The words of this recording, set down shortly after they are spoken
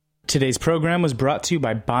Today's program was brought to you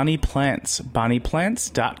by Bonnie Plants,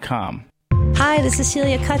 bonnieplants.com. Hi, this is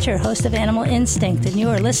Celia Kutcher, host of Animal Instinct, and you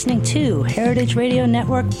are listening to Heritage Radio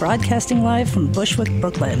Network, broadcasting live from Bushwick,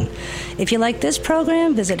 Brooklyn. If you like this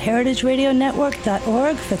program, visit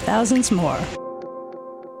heritageradionetwork.org for thousands more.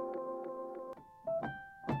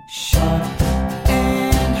 Sharp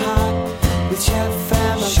and hot with Chef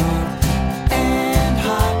Family. Sharp and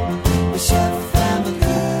hot with Chef Family.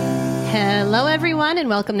 Hello, everyone, and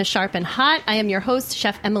welcome to Sharp and Hot. I am your host,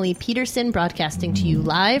 Chef Emily Peterson, broadcasting to you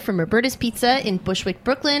live from Roberta's Pizza in Bushwick,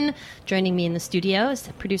 Brooklyn. Joining me in the studio is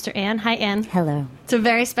producer Anne. Hi, Anne. Hello. It's a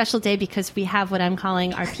very special day because we have what I'm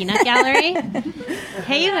calling our peanut gallery.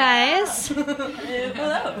 Hey, you guys.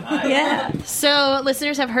 Hello. Yeah. So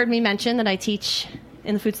listeners have heard me mention that I teach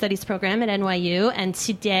in the food studies program at NYU, and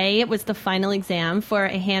today was the final exam for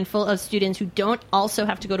a handful of students who don't also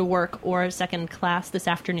have to go to work or second class this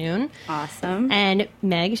afternoon. Awesome. And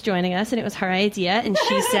Meg's joining us, and it was her idea, and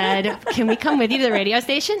she said, can we come with you to the radio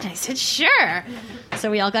station? And I said, sure. So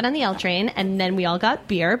we all got on the L train, and then we all got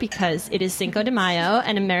beer because it is Cinco de Mayo,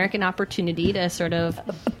 an American opportunity to sort of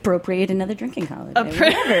appropriate another drinking holiday.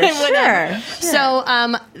 Whatever. Sure.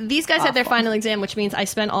 So these guys had their final exam, which means I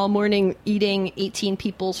spent all morning eating 18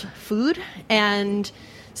 people's food, and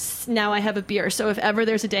now I have a beer. So if ever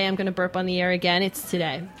there's a day I'm going to burp on the air again, it's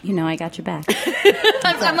today. You know I got your back.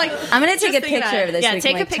 I'm like, I'm going to take a picture of this. Yeah, we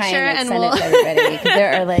take can, a picture and send we'll it to everybody. 'Cause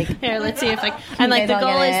there are like here. Let's see if I and like the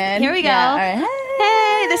goal is here we go. Yeah, all right.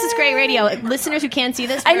 Hey, this is great radio. Listeners who can't see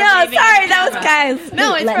this, I know. we're waving Sorry, at the that was camera. guys.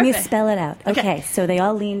 No, it's Let me perfect. spell it out. Okay, so they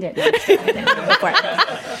all leaned in.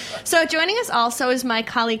 So joining us also is my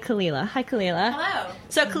colleague Kalila. Hi, Kalila. Hello.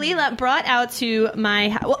 So Kalila brought out to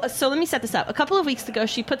my so let me set this up. A couple of weeks ago,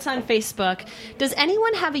 she puts on Facebook, does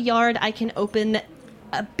anyone have a yard I can open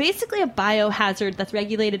basically a biohazard that's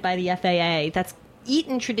regulated by the FAA that's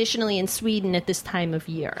eaten traditionally in Sweden at this time of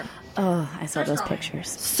year? Oh, I saw those pictures.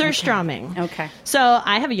 Surströmming. Okay. So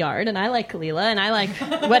I have a yard, and I like Kalila, and I like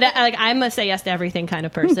I'm a say yes to everything kind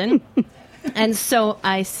of person. And so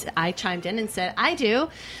I chimed in and said, I do.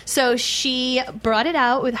 So she brought it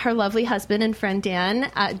out with her lovely husband and friend Dan,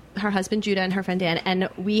 her husband Judah and her friend Dan, and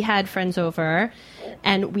we had friends over,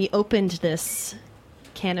 and we opened this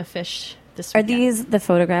can of fish this Are weekend. these the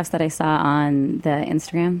photographs that I saw on the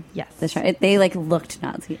Instagram? Yes. They like looked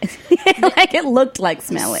Nazi. Like it looked like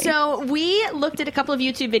smelly. So we looked at a couple of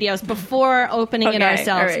YouTube videos before opening it Okay, ourselves,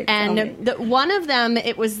 all right, tell me. and one of them,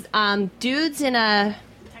 it was dudes in a...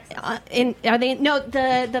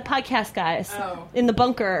 the podcast guys in the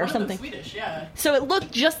bunker or something. Swedish, yeah. So it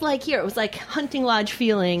looked just like here. It was like hunting lodge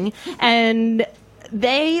feeling, and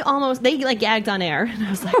they like gagged on air, and I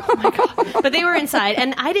was like, oh my god! But they were inside,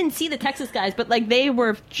 and I didn't see the Texas guys, but like they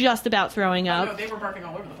were just about throwing up. No, they were barking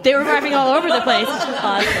all over the place. They were barking all over the place.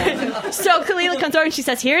 Awesome. So Kalila comes over and she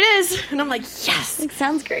says, "Here it is," and I'm like, "Yes!" It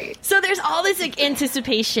sounds great. So there's all this like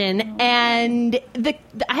anticipation, and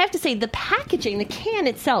I have to say the packaging, the can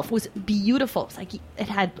itself was beautiful. It's like it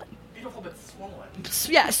had Beautiful but swollen.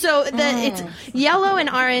 yeah. So it's yellow and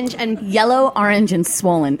orange and Yellow, orange, and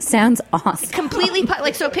swollen. Sounds awesome. completely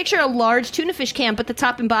like so. Picture a large tuna fish can, but the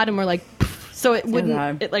top and bottom were like poof, so it wouldn't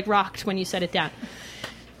God. it like rocked when you set it down.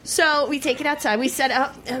 So we take it outside. We set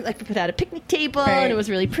up like we put out a picnic table, Right. and it was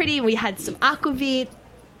really pretty. We had some aquavit,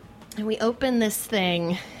 and we opened this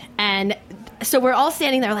thing, and so we're all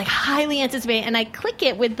standing there like highly anticipating. And I click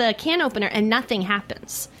it with the can opener, and nothing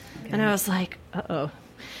happens. Okay. And I was like, "Uh-oh."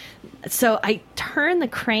 So I turn the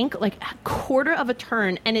crank like a quarter of a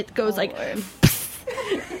turn, and it goes like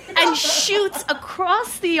and shoots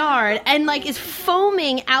across the yard and like is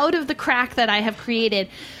foaming out of the crack that I have created,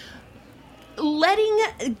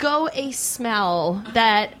 letting go a smell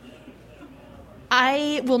that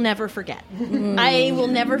I will never forget. I will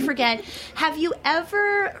never forget. Have you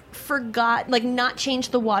ever not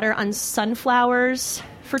changed the water on sunflowers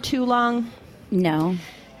for too long? No.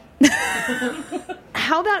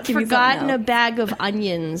 How about Give me forgotten something a else. bag of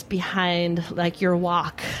onions behind like your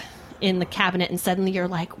wok in the cabinet, and suddenly you're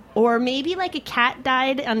like, or maybe like a cat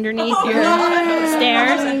died underneath your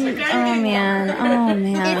stairs. Oh man.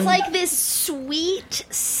 It's like this sweet,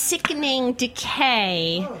 sickening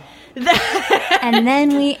decay. And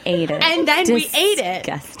then we ate it. And then we ate it.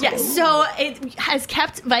 Disgusting. Yes, so it has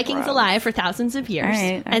kept Vikings alive for thousands of years. All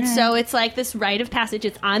right. And so it's like this rite of passage.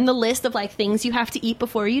 It's on the list of like things you have to eat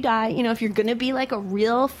before you die. You know, if you're going to be like a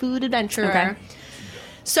real food adventurer. Okay.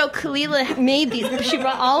 So Kalila made these. She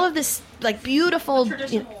brought all of this like beautiful...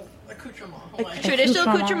 Traditional accoutrement. Traditional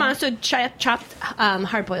accoutrement, so chopped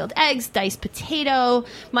hard-boiled eggs, diced potato.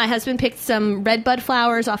 My husband picked some red bud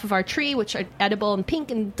flowers off of our tree, which are edible and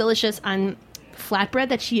pink and delicious on flatbread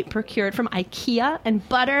that she procured from IKEA and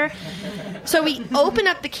butter. So we open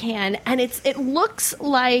up the can, and it looks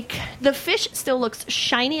like the fish still looks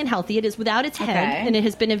shiny and healthy. It is without its head, and it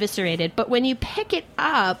has been eviscerated. But when you pick it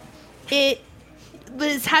up, it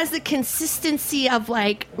has the consistency of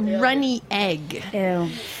like runny egg. Ew.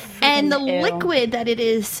 And the liquid that it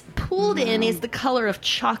is pooled in is the color of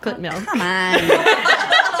chocolate milk. Come on.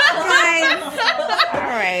 All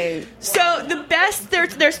right. So the best,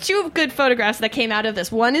 there's two good photographs that came out of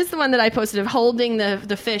this. One is the one that I posted of holding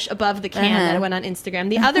the fish above the can that I went on Instagram.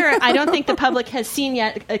 The other, I don't think the public has seen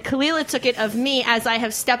yet. Kalila took it of me as I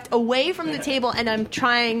have stepped away from the table and I'm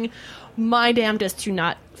trying my damnedest to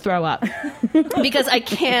not throw up because I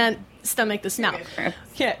can't stomach the smell.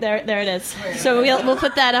 Here, there it is. So we'll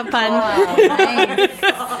put that up on.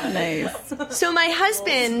 Nice. So my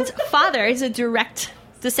husband's father is a direct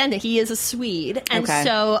descendant. He is a Swede, and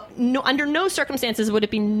so under no circumstances would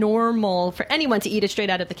it be normal for anyone to eat it straight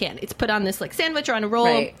out of the can. It's put on this like sandwich or on a roll.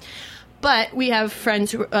 Right. But we have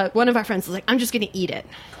friends who, one of our friends was like, "I'm just going to eat it,"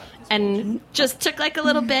 and just took like a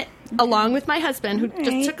little bit along with my husband, who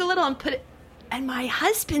just took a little and put it. And my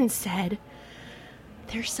husband said,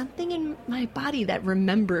 there's something in my body that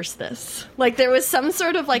remembers this. Like there was some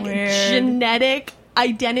sort of like genetic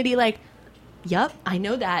identity. Like, yup, I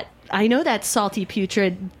know that. I know that salty,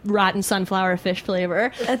 putrid, rotten sunflower fish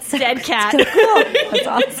flavor. That's dead cat. That's cool. That's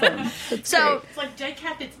awesome. That's so great. It's like dead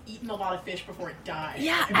cat that's eaten a lot of fish before it dies.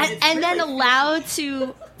 Yeah, I mean, and then allowed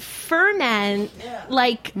to ferment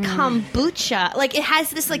like kombucha. Like it has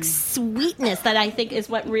this like sweetness that I think is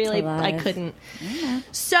what really I couldn't. Yeah.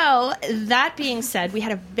 So that being said, we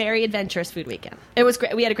had a very adventurous food weekend. It was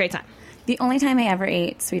great. We had a great time. The only time I ever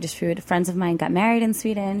ate Swedish food, friends of mine got married in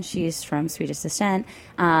Sweden. She's from Swedish descent.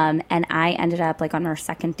 And I ended up, like, on our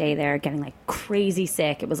second day there getting, like, crazy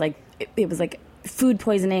sick. It was like food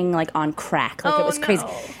poisoning, like, on crack. Like, it was crazy.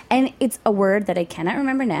 And it's a word that I cannot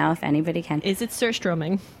remember now, if anybody can. Is it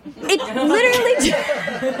surströmming? It literally... is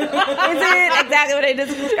it exactly what I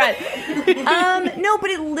just described? No, but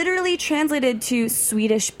it literally translated to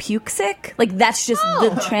Swedish puke sick. Like, that's just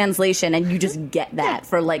the translation, and you just get that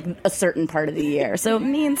for, like, a certain part of the year. So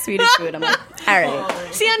me and Swedish food, I'm like, all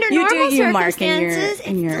right. See, under you normal do you, Mark, circumstances,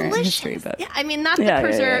 in your it's delicious. history book. Yeah, I mean, not the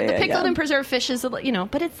the pickled and preserved fish is, you know,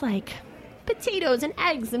 but it's like potatoes and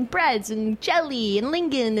eggs and breads and jelly and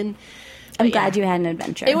lingen and. I'm glad you had an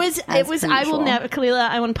adventure. It was. I will never, Kalila.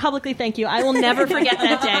 I want to publicly thank you. I will never forget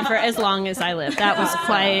that day for as long as I live. That was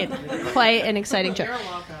quite an exciting trip.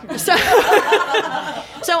 So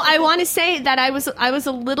I want to say that I was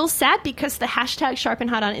a little sad because the hashtag Sharp and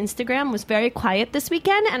Hot on Instagram was very quiet this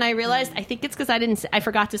weekend, and I realized I think it's because I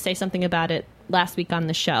forgot to say something about it last week on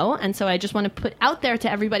the show, and so I just want to put out there to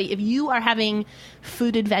everybody: if you are having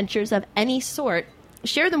food adventures of any sort,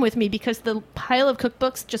 share them with me because the pile of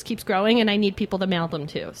cookbooks just keeps growing and I need people to mail them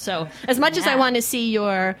to. So as much as I want to see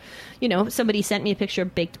your, somebody sent me a picture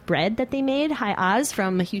of baked bread that they made. Hi, Oz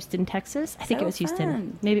from Houston, Texas. I think it was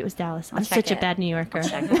Houston. Maybe it was Dallas. I'm such a bad New Yorker.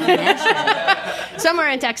 Somewhere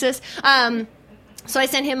in Texas. So I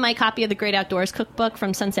sent him my copy of the Great Outdoors cookbook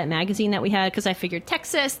from Sunset Magazine that we had because I figured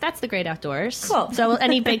Texas, that's the Great Outdoors. Cool. So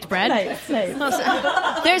any baked bread. Nice.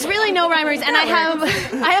 There's really no rhyme or reason. And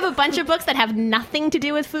I have a bunch of books that have nothing to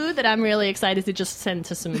do with food that I'm really excited to just send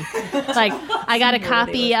to some. Like I got a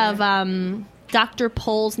copy of Dr.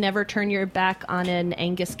 Pohl's Never Turn Your Back on an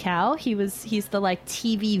Angus Cow. He's the like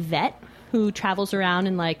TV vet who travels around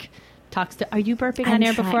and like talks to. Are you burping on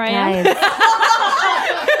air before I am?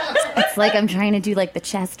 It's like I'm trying to do like the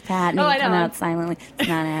chest pat and you come out silently. It's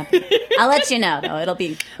not happening. I'll let you know though. It'll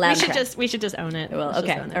be loud. We should just own it. Well,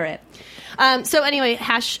 okay. All right. So anyway,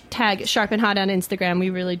 hashtag Sharp and Hot on Instagram. We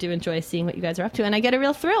really do enjoy seeing what you guys are up to, and I get a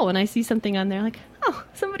real thrill when I see something on there like, oh,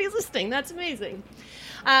 somebody's listening. That's amazing.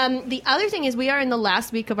 The other thing is we are in the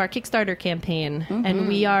last week of our Kickstarter campaign, and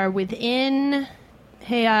we are within.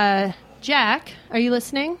 Hey, Jack, are you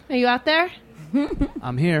listening? Are you out there?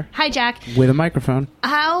 I'm here. Hi, Jack. With a microphone.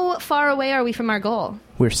 How far away are we from our goal?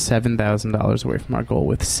 We're $7,000 away from our goal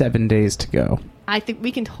with 7 days to go. I think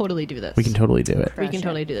we can totally do this. We can totally do it. We can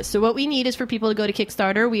totally do this. So what we need is for people to go to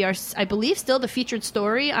Kickstarter. We are, I believe, still the featured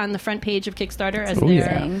story on the front page of Kickstarter as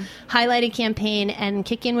their highlighted campaign, and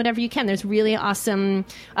kick in whatever you can. There's really awesome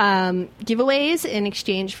giveaways in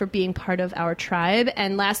exchange for being part of our tribe.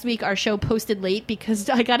 And last week our show posted late because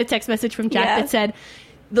I got a text message from Jack that said,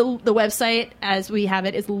 the website, as we have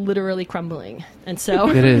it, is literally crumbling. And so...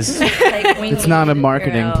 It is. It's not a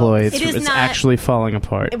marketing ploy. It's actually falling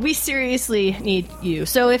apart. We seriously need you.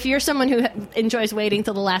 So if you're someone who enjoys waiting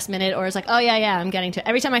till the last minute or is like, oh, yeah, I'm getting to it.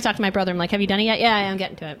 Every time I talk to my brother, I'm like, have you done it yet? Yeah, I'm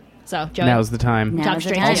getting to it. So, Joey, Now's the time. Now's Talk the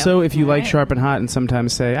straight time. to Also, if you like Alright. Sharp and Hot and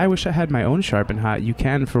sometimes say, I wish I had my own Sharp and Hot, you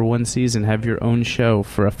can, for one season, have your own show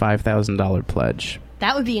for a $5,000 pledge.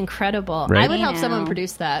 that would be incredible. Right? I would help Hey, someone now.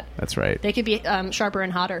 produce that. That's right. They could be sharper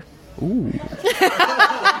and hotter. Ooh.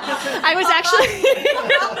 I was actually,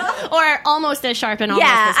 or almost as sharp and almost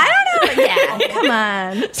Yeah, as I don't know. Yeah, come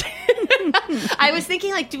on. I was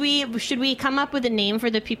thinking, like, should we come up with a name for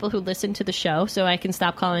the people who listen to the show so I can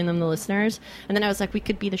stop calling them the listeners? And then I was like, we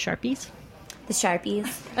could be the Sharpies. The Sharpies.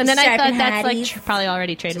 And then I Sharp thought and that's like Hatties. probably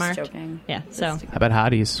already trademarked. joking. Yeah, so How about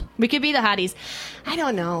hotties? we could be the hotties. I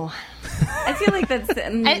don't know. I feel like that's.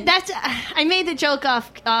 I made the joke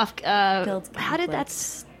off. Builds How did that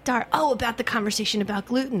conflict. start? Oh, about the conversation about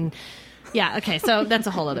gluten. Yeah, okay, so that's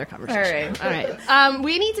a whole other conversation. All right.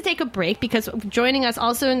 We need to take a break because joining us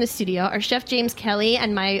also in the studio are Chef James Kelly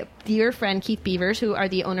and my dear friend Keith Beavers, who are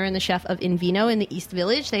the owner and the chef of In Vino in the East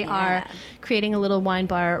Village. They are creating a little wine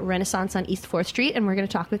bar renaissance on East 4th Street, and we're going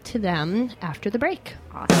to talk to them after the break.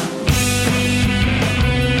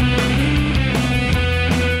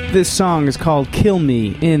 This song is called Kill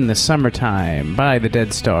Me in the Summertime by the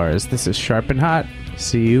Dead Stars. This is Sharp and Hot.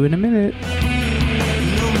 See you in a minute. No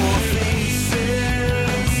more faces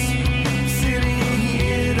sitting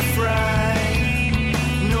here to fry.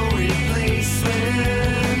 No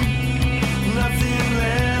replacement, nothing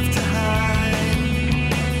left to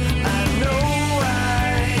hide. I know why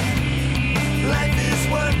life is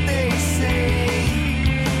what they say.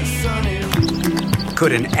 Sunny.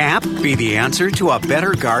 Could an app be the answer to a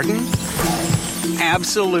better garden?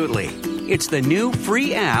 Absolutely. It's the new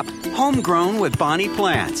free app, Homegrown with Bonnie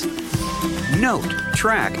Plants. Note,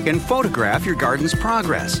 track, and photograph your garden's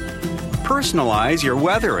progress. Personalize your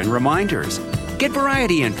weather and reminders. Get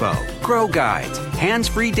variety info, grow guides,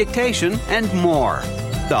 hands-free dictation, and more.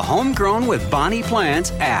 The Homegrown with Bonnie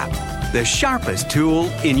Plants app, the sharpest tool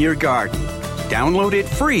in your garden. Download it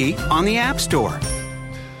free on the App Store.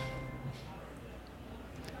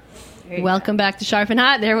 Welcome back to Sharp and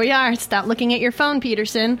Hot. There we are. Stop looking at your phone,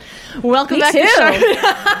 Peterson. Welcome Me back too. to Sharp and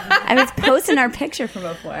Hot. I was posting our picture from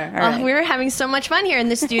before. All right. We're having so much fun here in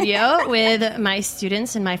the studio with my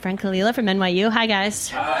students and my friend Kalila from NYU. Hi, guys.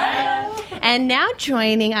 Hi. And now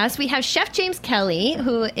joining us, we have Chef James Kelly,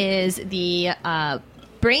 who is the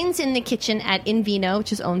brains in the kitchen at In Vino,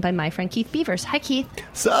 which is owned by my friend Keith Beavers. Hi, Keith.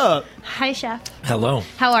 What's up? Hi, Chef. Hello.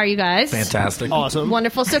 How are you guys? Fantastic. Awesome.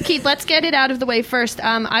 Wonderful. So, Keith, let's get it out of the way first.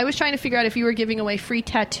 I was trying to figure out if you were giving away free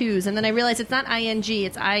tattoos, and then I realized it's not ING,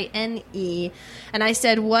 it's INE. And I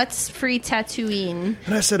said, what's free tattooing?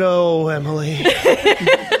 And I said, oh, Emily.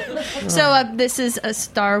 So, this is a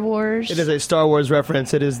Star Wars. It is a Star Wars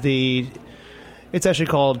reference. It's actually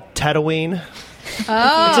called Tatooine.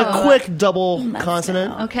 Oh. It's a quick double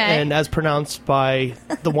consonant. Okay. And as pronounced by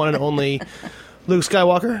the one and only Luke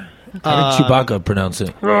Skywalker. How did Chewbacca pronounce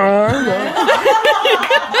it?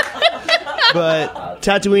 But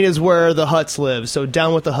Tatooine is where the Hutts live. So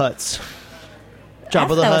down with the Hutts. Jabba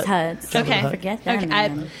the Those Hutt. Huts. Okay. Forget that. Okay.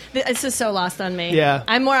 man. This is so lost on me. Yeah.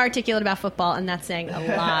 I'm more articulate about football, and that's saying a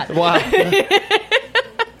lot. Wow.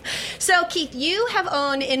 So, Keith, you have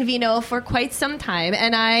owned In Vino for quite some time,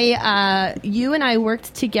 and you and I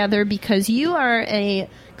worked together because you are a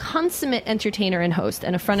consummate entertainer and host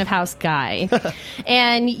and a front of house guy.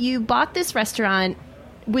 And you bought this restaurant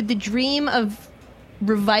with the dream of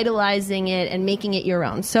revitalizing it and making it your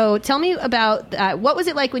own. So tell me about what was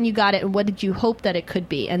it like when you got it, and what did you hope that it could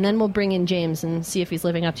be? And then we'll bring in James and see if he's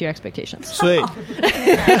living up to your expectations. Sweet.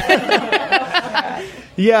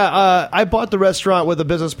 Yeah, I bought the restaurant with a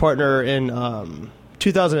business partner in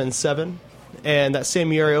 2007. And that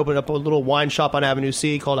same year, I opened up a little wine shop on Avenue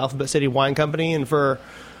C called Alphabet City Wine Company. And for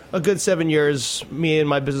a good 7 years, me and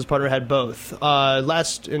my business partner had both.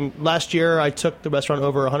 Last year, I took the restaurant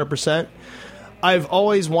over 100%. I've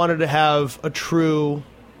always wanted to have a true,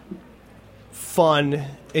 fun,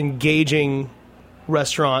 engaging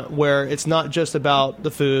restaurant where it's not just about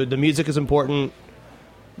the food. The music is important.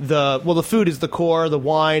 The food is the core. The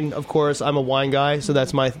wine, of course, I'm a wine guy, so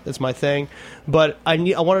that's my thing. But I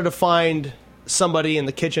wanted to find somebody in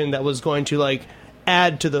the kitchen that was going to like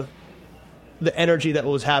add to the energy that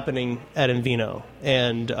was happening at In Vino.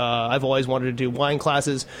 And I've always wanted to do wine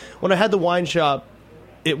classes. When I had the wine shop,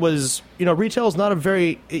 it was, retail is not a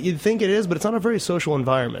very, you'd think it is, but it's not a very social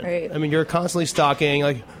environment. Right. I mean, you're constantly stocking,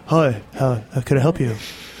 like, hi, how can I help you?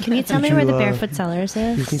 Can you tell me Did where you, the Barefoot Cellars You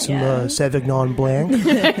is? need some Sauvignon Blanc.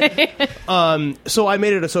 So I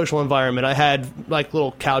made it a social environment. I had like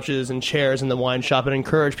little couches and chairs in the wine shop and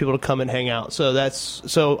encouraged people to come and hang out. When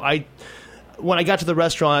I got to the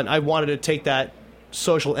restaurant, I wanted to take that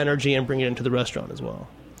social energy and bring it into the restaurant as well.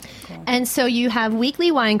 And so you have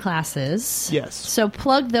weekly wine classes. Yes. So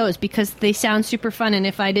plug those because they sound super fun. And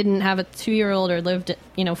if I didn't have a 2-year-old or lived,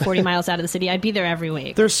 40 miles out of the city, I'd be there every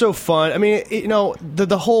week. They're so fun. I mean,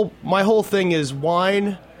 my whole thing is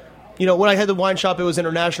wine. When I had the wine shop, it was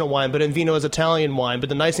international wine, but in Vino is Italian wine. But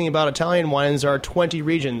the nice thing about Italian wine is there are 20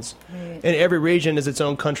 regions, and every region is its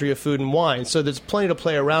own country of food and wine. So there's plenty to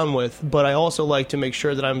play around with. But I also like to make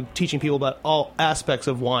sure that I'm teaching people about all aspects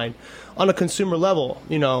of wine on a consumer level,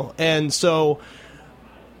 And so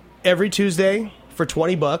every Tuesday for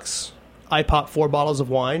 $20, I pop 4 bottles of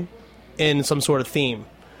wine in some sort of theme.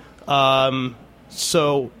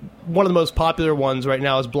 So one of the most popular ones right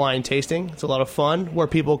now is blind tasting. It's a lot of fun where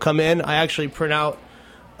people come in. I actually print out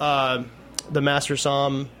the Master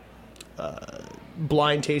Somm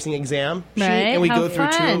blind tasting exam sheet, and we go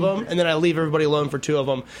through 2 of them, and then I leave everybody alone for 2 of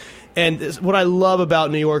them. And what I love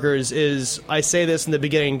about New Yorkers is I say this in the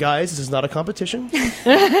beginning, guys, this is not a competition.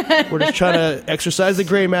 We're just trying to exercise the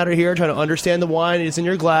gray matter here, trying to understand the wine. It's in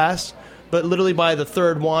your glass. But literally by the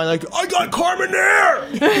 3rd wine, like, I got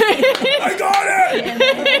Carmenere! I got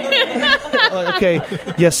it! Like, okay,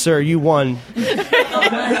 yes, sir, you won.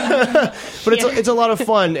 But it's a lot of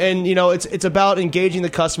fun. And, it's about engaging the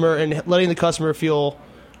customer and letting the customer feel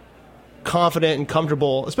confident and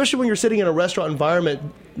comfortable, especially when you're sitting in a restaurant environment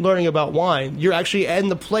learning about wine. You're actually in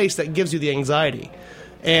the place that gives you the anxiety.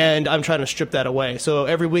 And I'm trying to strip that away. So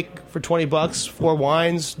every week for $20, 4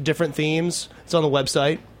 wines, different themes. It's on the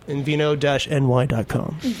website.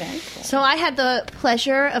 Invino-ny.com. Very cool. So I had the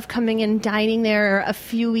pleasure of coming and dining there a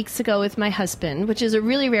few weeks ago with my husband, which is a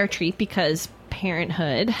really rare treat because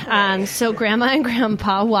parenthood. So Grandma and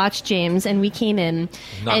Grandpa watched James, and we came in.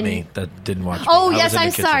 Not me. That didn't watch me. Oh, I yes, was in the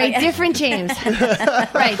I'm kitchen. sorry. Different James.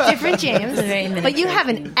 Right, different James. Very But you have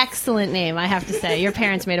an excellent name, I have to say. Your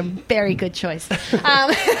parents made a very good choice.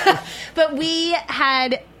 But we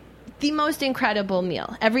had the most incredible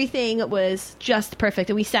meal. Everything was just perfect.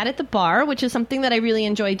 And we sat at the bar, which is something that I really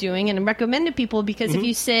enjoy doing and recommend to people because if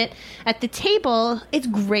you sit at the table, it's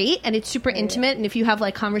great and it's super intimate. And if you have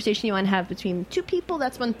like conversation you want to have between 2 people,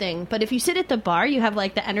 that's one thing. But if you sit at the bar, you have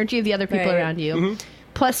like the energy of the other people around you.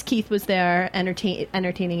 Plus, Keith was there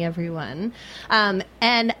entertaining everyone.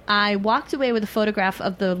 And I walked away with a photograph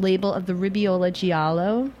of the label of the Ribbiola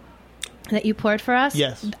Giallo that you poured for us.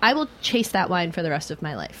 Yes. I will chase that wine for the rest of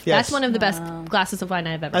my life. Yes. That's one of the best glasses of wine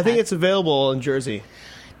I've ever had. I think it's available in Jersey.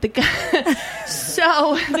 The guy,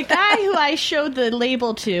 so the guy who I showed the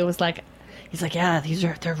label to was like, he's like, yeah,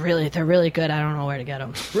 they're really good. I don't know where to get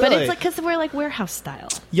them. But Really? it's like because we're like warehouse style.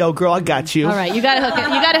 Yo, girl, I got you. All right, you gotta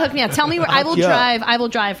hook me up. Tell me where I will Yeah. drive. I will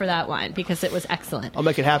drive for that wine because it was excellent. I'll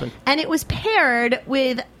make it happen. And it was paired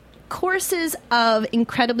with courses of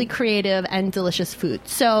incredibly creative and delicious food.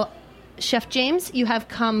 So, Chef James, you have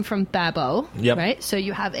come from Babbo, Yep. right? So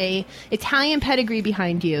you have a Italian pedigree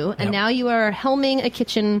behind you, and Yep. now you are helming a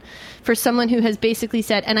kitchen for someone who has basically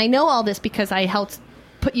said, and I know all this because I helped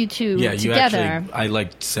put you two Yeah, you together. actually. I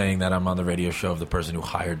like saying that I'm on the radio show of the person who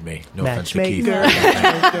hired me. No offense to Keith.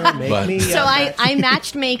 Matchmaker, make But- me So a I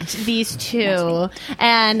matchmaked these two,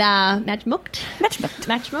 and matchmaked.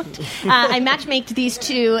 I matchmaked these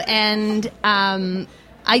two, and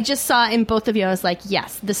I just saw in both of you, I was like,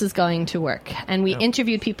 yes, this is going to work. And we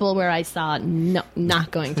interviewed people where I saw, no,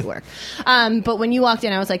 not going to work. But when you walked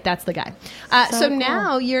in, I was like, that's the guy. So cool.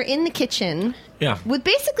 now you're in the kitchen Yeah. with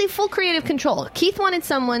basically full creative control. Keith wanted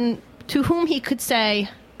someone to whom he could say,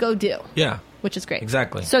 go do, Yeah. which is great.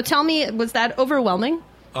 Exactly. So tell me, was that overwhelming?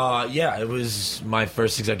 Yeah, it was my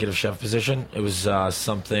first executive chef position. It was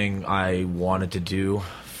something I wanted to do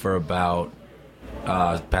for about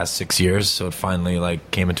past 6 years, so it finally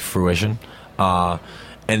came into fruition.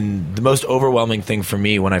 And the most overwhelming thing for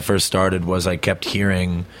me when I first started was I kept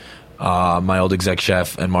hearing my old exec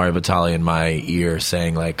chef and Mario Batali in my ear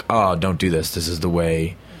saying "Oh, don't do this. This is the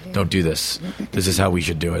way. Don't do this. This is how we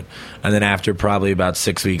should do it." And then after probably about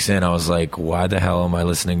 6 weeks in, I was like, "Why the hell am I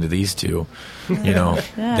listening to these two?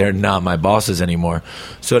 They're not my bosses anymore."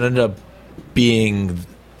 So it ended up being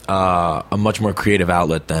a much more creative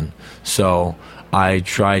outlet then. So I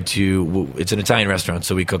try to. It's an Italian restaurant,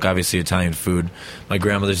 so we cook obviously Italian food. My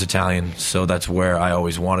grandmother's Italian, so that's where I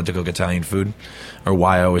always wanted to cook Italian food, or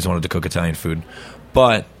why I always wanted to cook Italian food.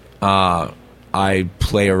 But I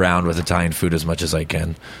play around with Italian food as much as I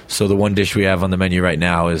can. So the one dish we have on the menu right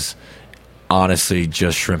now is honestly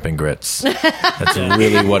just shrimp and grits. That's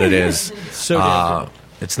really what it is. So different.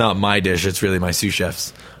 It's not my dish. It's really my sous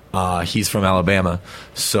chef's. He's from Alabama,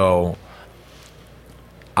 so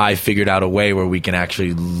I figured out a way where we can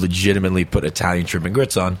actually legitimately put Italian shrimp and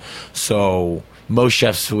grits on. So most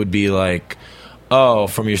chefs would be like, oh,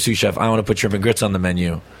 from your sous chef, I want to put shrimp and grits on the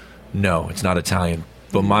menu. No, it's not Italian.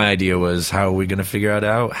 But my idea was, how are we going to figure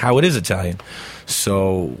out how it is Italian?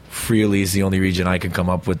 So Friuli is the only region I can come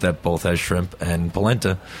up with that both has shrimp and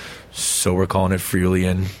polenta. So we're calling it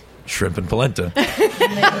Friulian shrimp and polenta.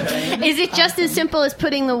 Is it just as simple as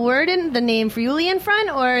putting the word in, the name Friuli in front,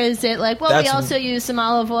 or is it like, well, we also use some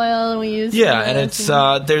olive oil and we use and it's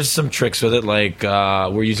there's some tricks with it, like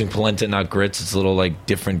we're using polenta, not grits. It's a little like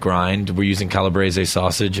different grind. We're using calabrese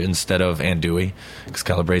sausage instead of andouille because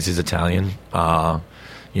calabrese is Italian.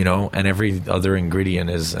 And every other ingredient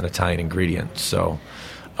is an Italian ingredient. So,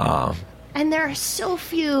 and there are so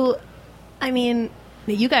few. I mean,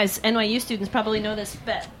 you guys, NYU students, probably know this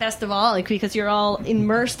best of all, like, because you're all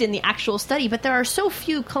immersed in the actual study. But there are so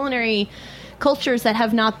few culinary cultures that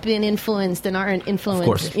have not been influenced and aren't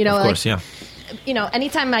influenced. Of course, yeah.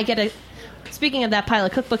 Anytime I get speaking of that pile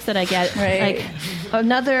of cookbooks that I get, like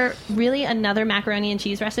another macaroni and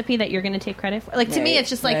cheese recipe that you're going to take credit for. Like, to me, it's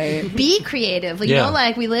just like, be creative. Like,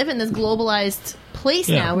 like, we live in this globalized place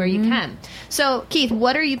now where you can. So, Keith,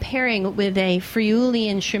 what are you pairing with a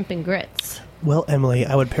Friulian shrimp and grits? Well, Emily,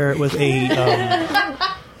 I would pair it with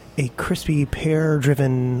a crispy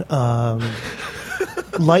pear-driven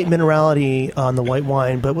light minerality on the white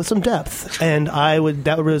wine, but with some depth. And that would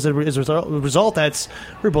as a result, that's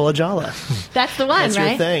Ribolla Gialla. That's the one, that's right?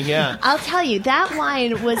 Your thing, yeah. I'll tell you, that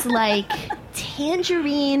wine was like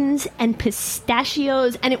tangerines and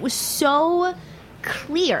pistachios, and it was so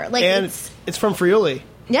clear. Like, and it's from Friuli.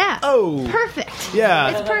 Yeah. Oh. Perfect.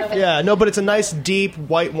 Yeah. It's perfect. Yeah. No, but it's a nice, deep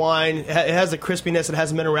white wine. It has the crispiness. It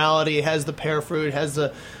has minerality. It has the pear fruit. It has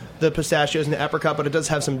the pistachios and the apricot, but it does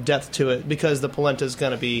have some depth to it because the polenta is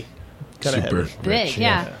going to be kind of super big. rich,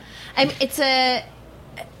 Yeah. It's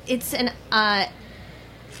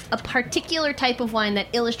a particular type of wine that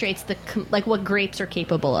illustrates what grapes are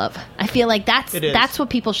capable of. I feel like that's what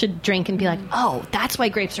people should drink and be like, oh, that's why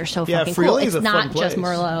grapes are so fucking cool. Friuli is It's a fun not just place.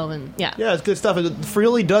 Merlot and Yeah, it's good stuff.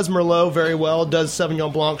 Friuli does Merlot very well, does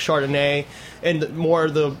Sauvignon Blanc, Chardonnay, and more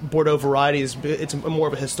of the Bordeaux varieties. It's more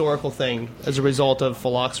of a historical thing as a result of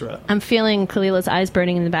phylloxera. I'm feeling Khalila's eyes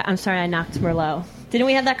burning in the back. I'm sorry I knocked Merlot. Didn't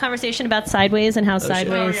we have that conversation about Sideways and how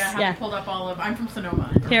Sideways... I have pulled up I'm from Sonoma.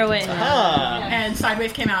 Here, wait. And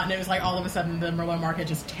Sideways came out, and it was like all of a sudden the Merlot market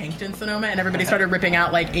just tanked in Sonoma, and everybody started ripping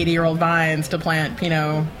out like 80-year-old vines to plant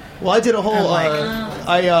Pinot. Well, I did a whole...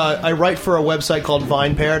 I write for a website called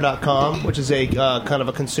vinepair.com, which is a kind of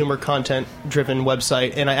a consumer content-driven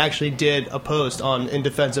website, and I actually did a post in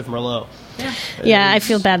defense of Merlot. Yeah, I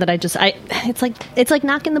feel bad that it's like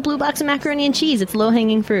knocking the blue box of macaroni and cheese. It's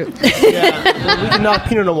low-hanging fruit. Yeah, we can knock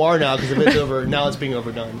Pinot Noir now because it's over. Now it's being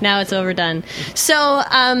overdone. Now it's overdone. So,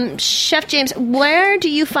 Chef James, where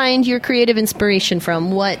do you find your creative inspiration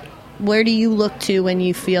from? Where do you look to when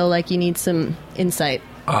you feel like you need some insight?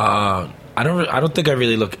 I don't think I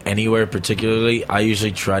really look anywhere particularly. I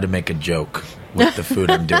usually try to make a joke with the food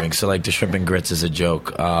I'm doing. So, like, the shrimp and grits is a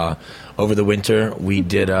joke. Over the winter, we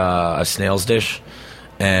did a snails dish,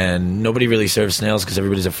 and nobody really serves snails because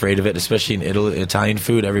everybody's afraid of it, especially in Italian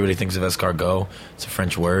food. Everybody thinks of escargot. It's a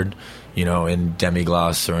French word, in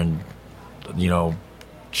demi-glace or in,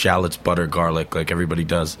 shallots, butter, garlic, like everybody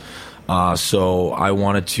does. So I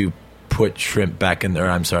wanted to put snails back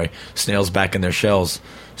in their shells.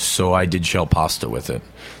 So I did shell pasta with it,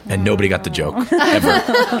 and nobody got the joke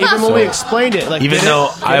ever. Even when we explained it,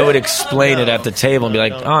 I would explain it at the table and be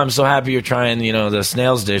like, "Oh, I'm so happy you're trying, the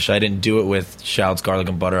snails dish. I didn't do it with shallots, garlic,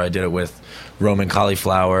 and butter. I did it with Roman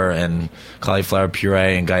cauliflower and cauliflower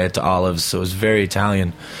puree and galletta olives. So it was very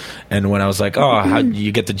Italian." And when I was like, "Oh, how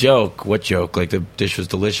you get the joke? What joke? Like, the dish was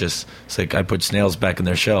delicious." It's like, I put snails back in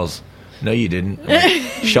their shells. No, you didn't.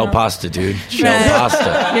 Shell pasta, dude. Shell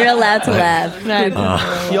pasta. You're allowed to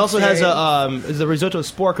laugh. He also has the risotto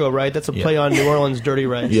sporco, right? That's a play on New Orleans dirty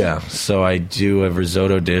rice. Yeah, so I do a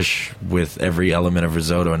risotto dish with every element of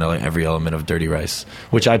risotto and every element of dirty rice,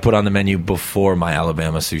 which I put on the menu before my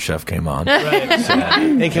Alabama sous chef came on. Right. So,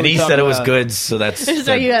 and he said it was good, so that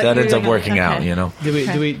ends up working out,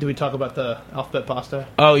 Do we talk about the alphabet pasta?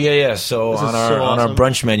 Oh, yeah. So on our awesome.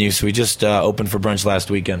 brunch menu, so we just opened for brunch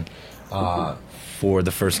last weekend. For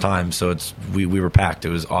the first time, so we were packed. It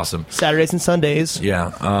was awesome. Saturdays and Sundays.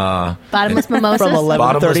 Yeah. Bottomless mimosas from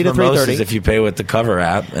 11:30 to 3:30. If you pay with the Cover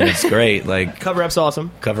app, and it's great. Like, Cover app's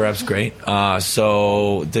awesome. Cover app's great.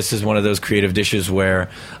 So this is one of those creative dishes where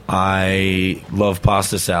I love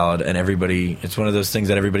pasta salad, and it's one of those things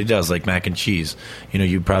that everybody does, like mac and cheese.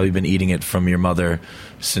 You've probably been eating it from your mother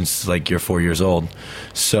since like you're 4 years old.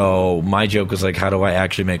 So my joke was like, how do I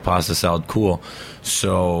actually make pasta salad cool?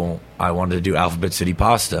 So I wanted to do Alphabet City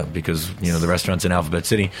pasta because, you know, the restaurant's in Alphabet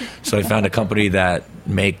City. So I found a company that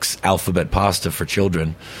makes alphabet pasta for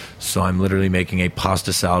children. So I'm literally making a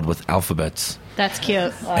pasta salad with alphabets. That's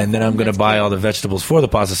cute. And then I'm going to buy all the vegetables for the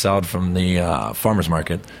pasta salad from the farmer's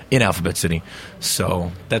market in Alphabet City.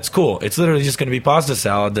 So that's cool. It's literally just going to be pasta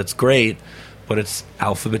salad. That's great. But it's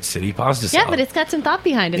Alphabet City pasta salad. Yeah, but it's got some thought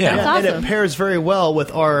behind it. Yeah. That's And awesome. it pairs very well with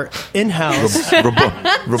our in-house.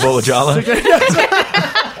 Rabola Jala.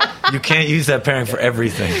 You can't use that pairing for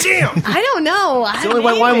everything. Damn! I don't know. It's the only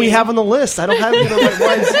white wine we have on the list. I don't have any other white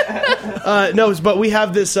wines. No, but we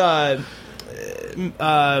have this. One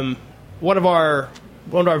of our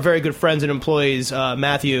very good friends and employees,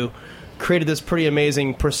 Matthew, created this pretty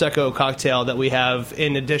amazing prosecco cocktail that we have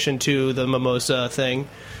in addition to the mimosa thing.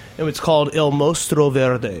 And it's called Il Mostro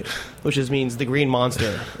Verde, which means the green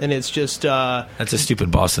monster. And it's just... That's a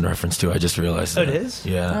stupid Boston reference, too. I just realized Oh, that. it is?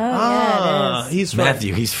 Yeah. Yeah, it is. He's from...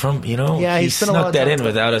 Matthew, he's from, you know, Yeah, he he's spent a lot snuck of that time. in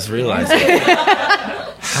without us realizing.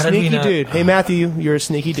 How did we Sneaky not? dude. Hey, Matthew, you're a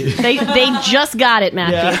sneaky dude. They just got it,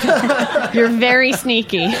 Matthew. You're very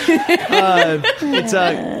sneaky. It's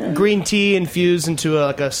green tea infused into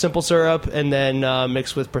a simple syrup and then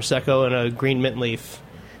mixed with Prosecco and a green mint leaf.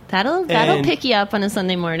 That'll And- pick you up on a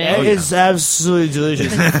Sunday morning. It is absolutely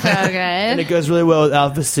delicious. So And good. it goes really well with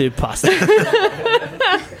Alpha Soup pasta.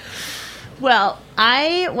 Well,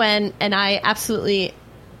 I went and I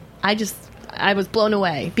was blown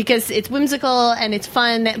away because it's whimsical and it's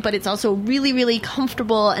fun, but it's also really, really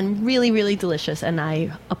comfortable and really, really delicious. And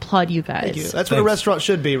I applaud you guys. Thank you. That's what a restaurant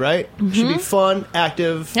should be, right? It should be fun,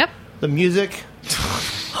 active. Yep. The music,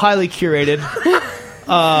 highly curated.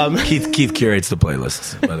 Keith curates the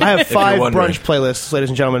playlists. by the way, I have if you're 5 wondering. brunch playlists, ladies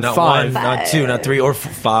and gentlemen. Not 5. one, not 2, not 3, or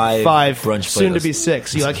 5. 5. brunch playlists. Soon to be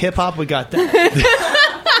 6. You like hip hop? We got that.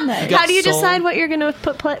 How do you soul. decide what you're going to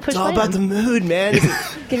push It's all play about on? the mood, man. Is it,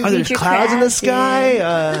 are there read your clouds in the craft,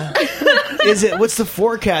 sky? Is it? What's the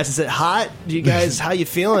forecast? Is it hot? Do you guys? How you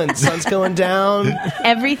feeling? Sun's going down.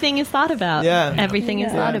 Everything is thought about. Yeah. Everything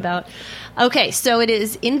is thought about. Okay, so it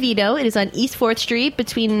is in Vito. It is on East 4th Street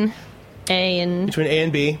between A and Between A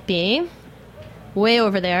and B. B. Way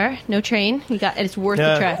over there. No train. It's worth the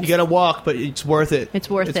Yeah, trek. you got to walk, but it's worth it. It's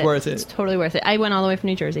worth it. It's worth It's it. totally worth it. I went all the way from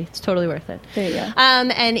New Jersey. It's totally worth it. There you go.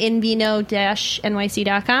 And in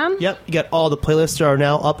vino-nyc.com. Yep, you got all the playlists are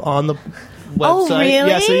now up on the website. Oh, really?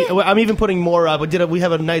 Yeah, so I'm even putting more up. We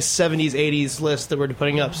have a nice 70s, 80s list that we're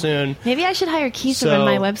putting up soon. Maybe I should hire Keith to So run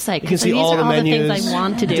my website. you can 'cause see these all are the all menus. the things I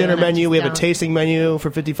want to do. Dinner and I menu. just We have a don't. tasting menu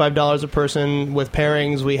for $55 a person with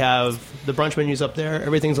pairings. We have the brunch menus up there.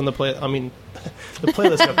 Everything's on the the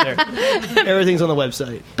playlist up there. Everything's on the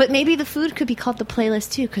website. But maybe the food could be called the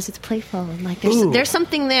playlist too, because it's playful and like Ooh. there's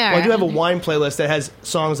something there. Well, I do have a wine playlist that has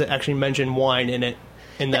songs that actually mention wine in it.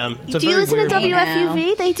 In them. It's a Do you very listen weird to one.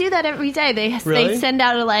 WFUV? They do that every day. They Really? send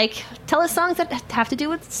out tell us songs that have to do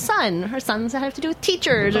with sun, or songs that have to do with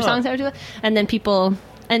teachers, or Huh. songs that have to do with, and then people.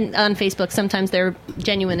 And on Facebook, sometimes they're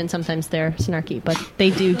genuine and sometimes they're snarky, but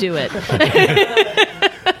they do it.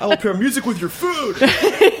 I will pair music with your food.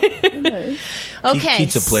 Okay,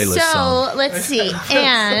 Keith's a playlist so song. let's see.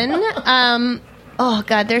 And oh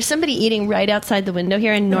god, there's somebody eating right outside the window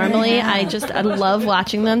here, and normally I love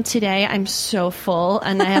watching them. Today I'm so full,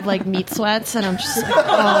 and I have like meat sweats, and I'm just like,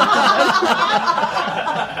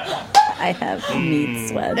 I have meat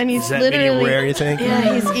sweat. and he's Is that literally medium rare, you think?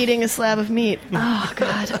 Yeah, he's eating a slab of meat. Oh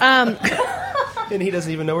god. And he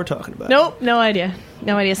doesn't even know we're talking about. Nope, no idea.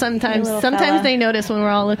 Sometimes little fella. they notice when we're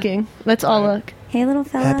all looking. Let's all look. Hey, little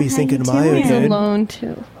fella. Happy how Cinco you de Mayo, doing? He's dude. alone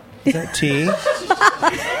too. Is that tea?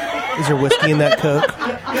 Is there whiskey in that Coke?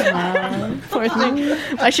 Poor thing.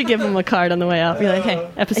 I should give him a card on the way out. Be like, hey,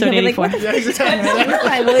 episode He'll be like, 84. what the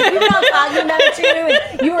I'm like, we were all talking about it too.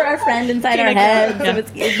 And you were our friend inside our heads. So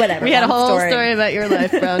it's, whatever. We had a long whole story about your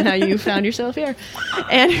life, bro, and how you found yourself here.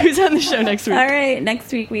 And who's on the show next week? All right.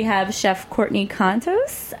 Next week we have Chef Courtney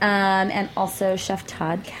Contos and also Chef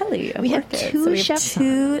Todd Kelly. Of We have Orchid. two So we have chefs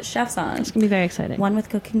two chefs on. It's gonna be very exciting. One with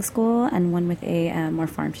cooking school and one with a more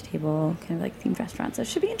farm to table kind of like themed restaurant. So it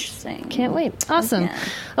should be interesting. Can't wait. Awesome. Yeah.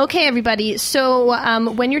 Okay, everybody.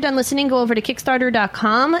 So when you're done listening, go over to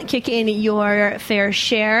Kickstarter.com, kick in your fair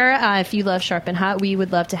share. If you love Sharp and Hot, we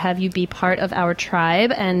would love to have you be part of our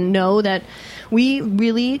tribe and know that we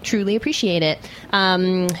really, truly appreciate it.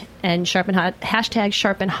 And Sharp and Hot, hashtag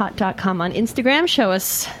sharpandhot.com on Instagram. Show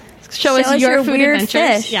us show us your food weird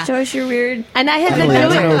adventures. fish. Yeah. Show us your weird. And I had By the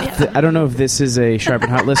way, been I don't know if this is a Sharp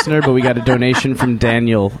and Hot listener, but we got a donation from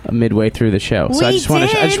Daniel midway through the show. So I We just want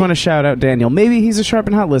to did? shout out Daniel. Maybe he's a Sharp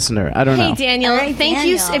and Hot listener. I don't Hey, know. Daniel, All right, thank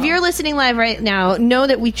you. Daniel. If you're listening live right now, know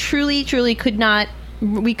that we truly, truly could not.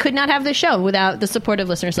 We could not have the show without the support of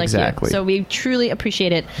listeners like Exactly. you. So we truly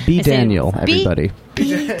appreciate it. Be I say, Daniel, everybody.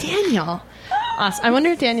 Be Daniel. Awesome. I wonder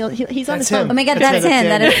if Daniel, he's on That's his phone. him. Oh my God, That's that's him.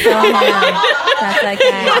 That is so him. That's that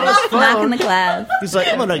guy. Knocking the glass. He's like,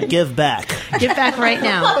 I'm gonna give back. Get back right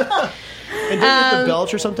now. And did you have to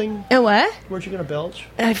belch or something? And what? Weren't you gonna belch?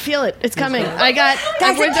 I feel it. It's coming. I got.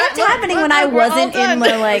 Guys, we're it kept done. happening when I We're all wasn't done.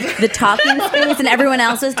 in the talking space and everyone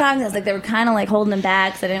else was talking. It was like they were kind of like holding him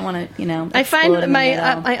back, so I didn't want to, I explode find in the my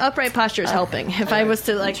middle. my upright posture is helping. If I was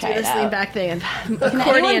to like do Try it this lean out. back thing and Can accordion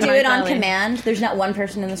anyone do my it on belly. command? There's not one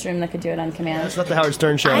person in this room that could do it on command. It's not the Howard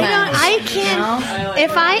Stern show. I can't.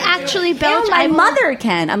 If I actually belch, my I will- mother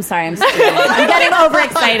can. I'm sorry. I'm sorry. I'm getting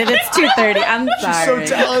overexcited. It's 2:30. I'm sorry.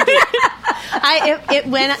 So talented.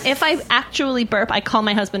 If I actually burp, I call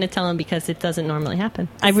my husband to tell him because it doesn't normally happen.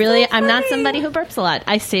 I'm not somebody who burps a lot.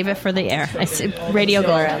 I save it for the air. Radio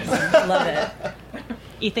gold. Love it.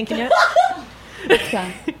 Ethan can do it.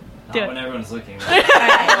 Do it. When everyone's looking.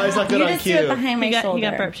 Oh, he's not good You on just do it cue. behind my You got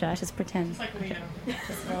shoulder. burp shot. Just pretend.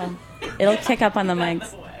 It'll kick up on the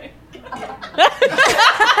mics.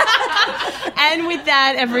 And with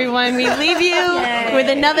that, everyone, we leave you with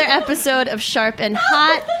another episode of Sharp and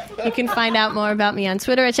Hot. You can find out more about me on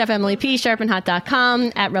Twitter at Chef Emily P,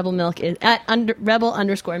 sharpandhot.com, at Rebel Milk is at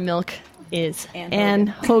Rebel_Milk is Ann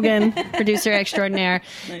Hogan, producer extraordinaire.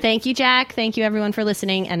 Thank you, Jack. Thank you, everyone, for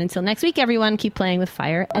listening. And until next week, everyone, keep playing with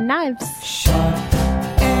fire and knives. Sharp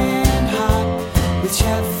and hot with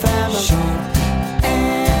Chef Family. Sharp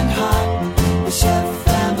and hot with Chef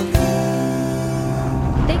Family.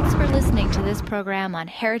 Thanks for listening to this program on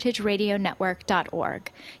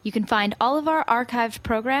heritageradionetwork.org. You can find all of our archived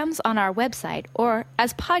programs on our website or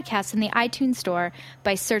as podcasts in the iTunes Store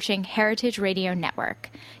by searching Heritage Radio Network.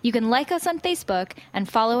 You can like us on Facebook and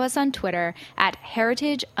follow us on Twitter at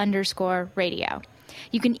heritage_radio.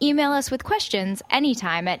 You can email us with questions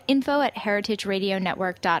anytime at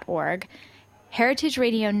info@heritageradionetwork.org. Heritage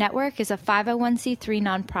Radio Network is a 501c3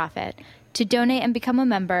 nonprofit. To donate and become a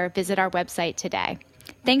member, visit our website today.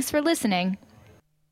 Thanks for listening.